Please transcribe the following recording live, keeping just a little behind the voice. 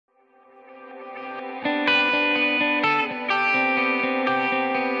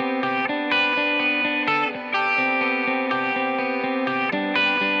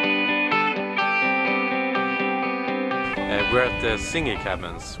the Singi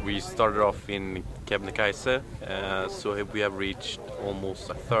cabins. We started off in Kebnekaise, so we have reached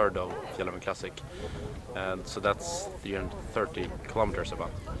almost a third of Fjällräven Classic, and so that's 330 kilometers about.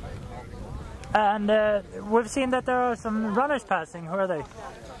 And we've seen that there are some runners passing. Who are they?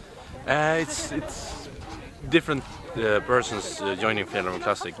 It's different persons joining Fjällräven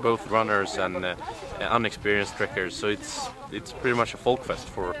Classic, both runners and unexperienced trekkers. So it's pretty much a folk fest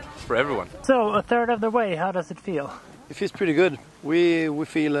for everyone. So a third of the way, how does it feel? It feels pretty good. We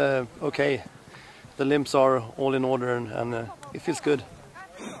feel okay. The limbs are all in order and it feels good.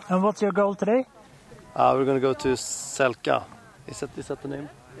 And what's your goal today? We're going to go to Selka. Is that the name?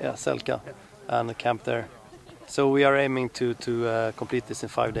 Yeah, Selka, and camp there. So we are aiming to complete this in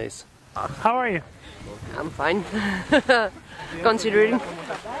 5 days. How are you? I'm fine, considering.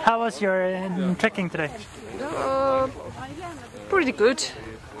 How was your trekking today? Pretty good.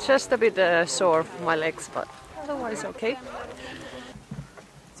 Just a bit sore my legs, but otherwise okay.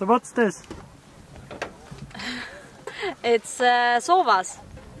 So what's this? It's sovas.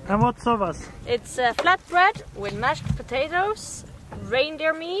 And what's sovas? It's flatbread with mashed potatoes,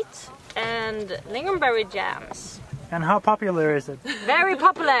 reindeer meat and lingonberry jams. And how popular is it? Very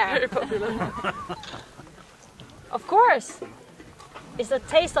popular! Very popular. Of course! It's the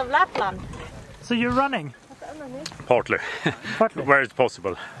taste of Lapland. So you're running? Partly. Partly. Where it's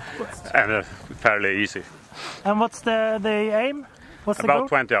possible. And fairly easy. And what's the aim? What's the About goal?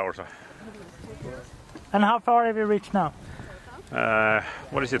 20 hours. And how far have you reached now?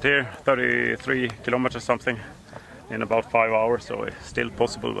 What is it here? 33 kilometers something in about 5 hours, so it's still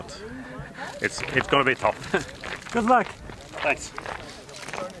possible, but it's going to be tough. Good luck. Thanks.